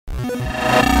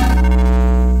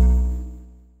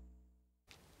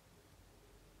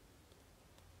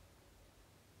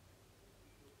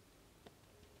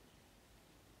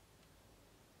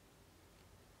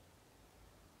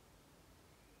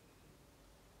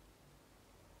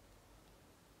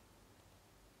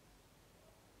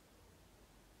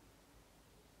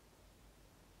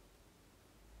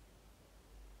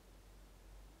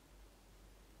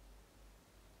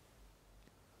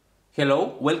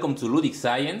Hello, welcome to Ludic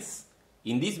Science.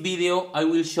 In this video I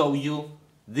will show you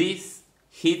this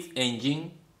heat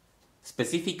engine.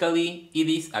 Specifically, it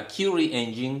is a Curie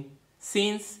engine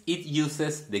since it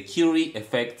uses the Curie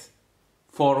effect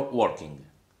for working.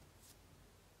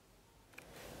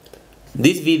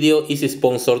 This video is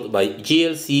sponsored by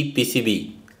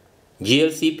GLPCB.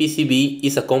 GLPCB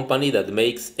is a company that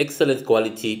makes excellent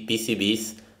quality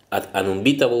PCBs at an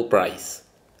unbeatable price.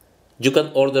 You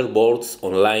can order boards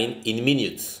online in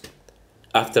minutes.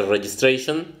 After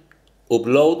registration,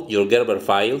 upload your Gerber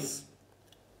files,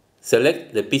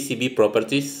 select the PCB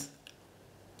properties,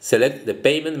 select the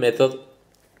payment method,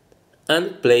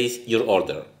 and place your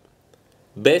order.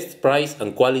 Best price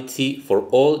and quality for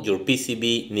all your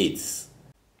PCB needs.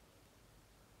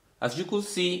 As you could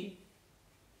see,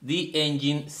 the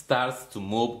engine starts to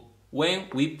move when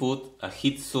we put a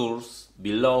heat source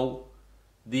below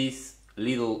this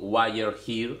little wire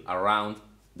here around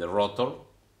the rotor.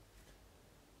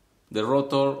 The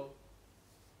rotor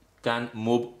can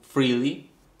move freely.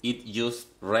 It just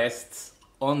rests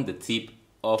on the tip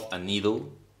of a needle.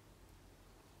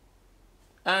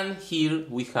 And here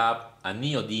we have a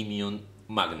neodymium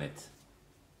magnet.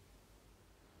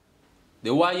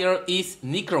 The wire is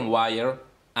nickel wire,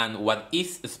 and what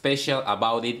is special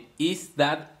about it is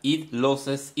that it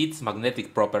loses its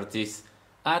magnetic properties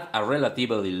at a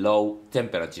relatively low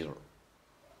temperature.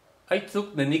 I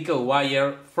took the nickel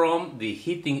wire from the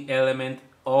heating element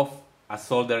of a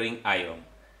soldering iron.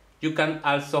 You can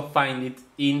also find it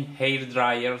in hair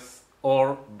dryers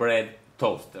or bread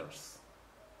toasters.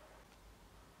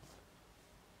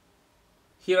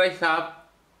 Here I have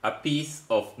a piece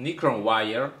of nickel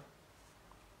wire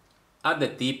at the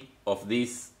tip of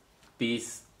this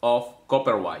piece of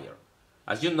copper wire.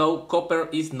 As you know, copper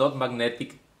is not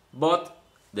magnetic, but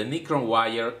the nickel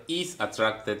wire is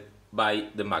attracted by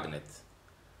the magnet.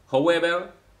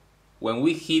 However, when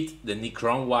we heat the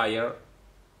nickel wire,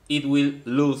 it will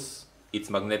lose its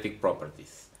magnetic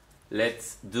properties.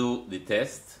 Let's do the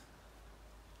test.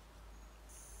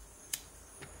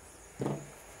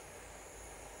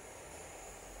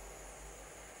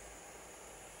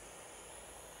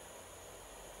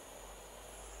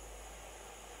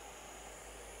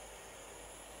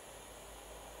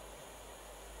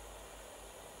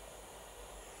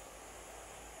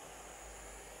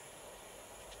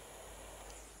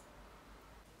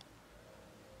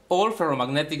 All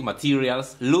ferromagnetic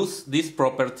materials lose this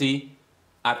property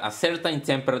at a certain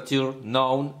temperature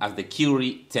known as the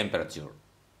Curie temperature.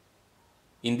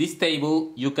 In this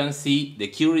table you can see the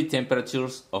Curie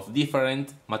temperatures of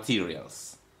different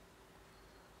materials.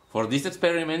 For this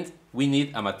experiment we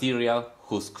need a material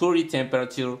whose Curie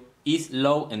temperature is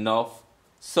low enough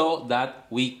so that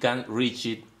we can reach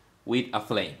it with a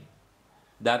flame.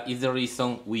 That is the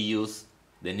reason we use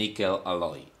the nickel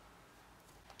alloy.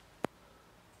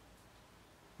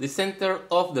 The center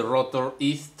of the rotor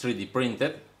is 3D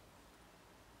printed.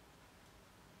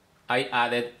 I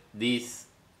added these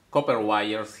copper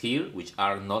wires here, which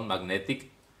are non-magnetic,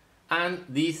 and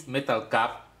this metal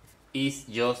cap is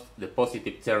just the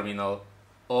positive terminal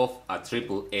of a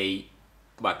AAA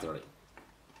battery.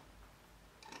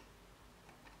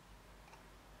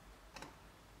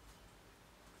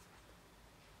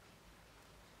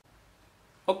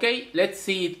 Okay, let's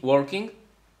see it working.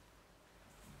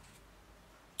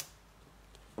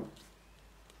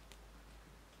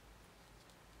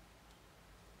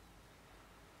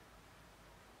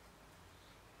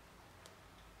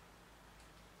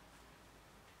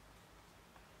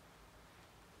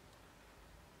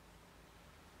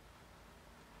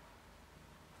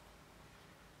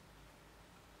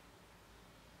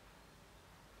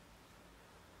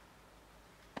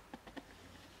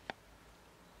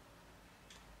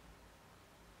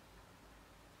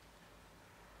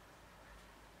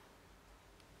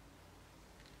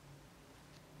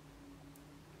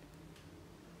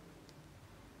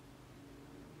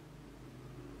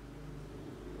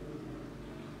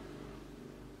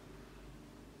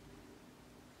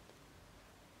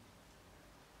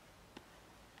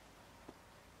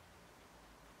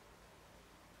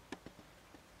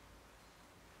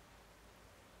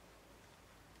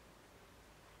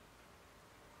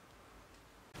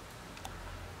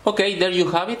 Okay, there you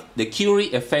have it, the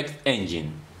Curie effect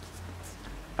engine.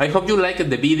 I hope you liked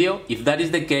the video. If that is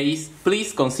the case,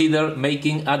 please consider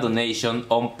making a donation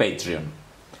on Patreon.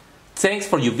 Thanks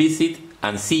for your visit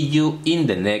and see you in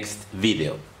the next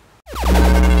video.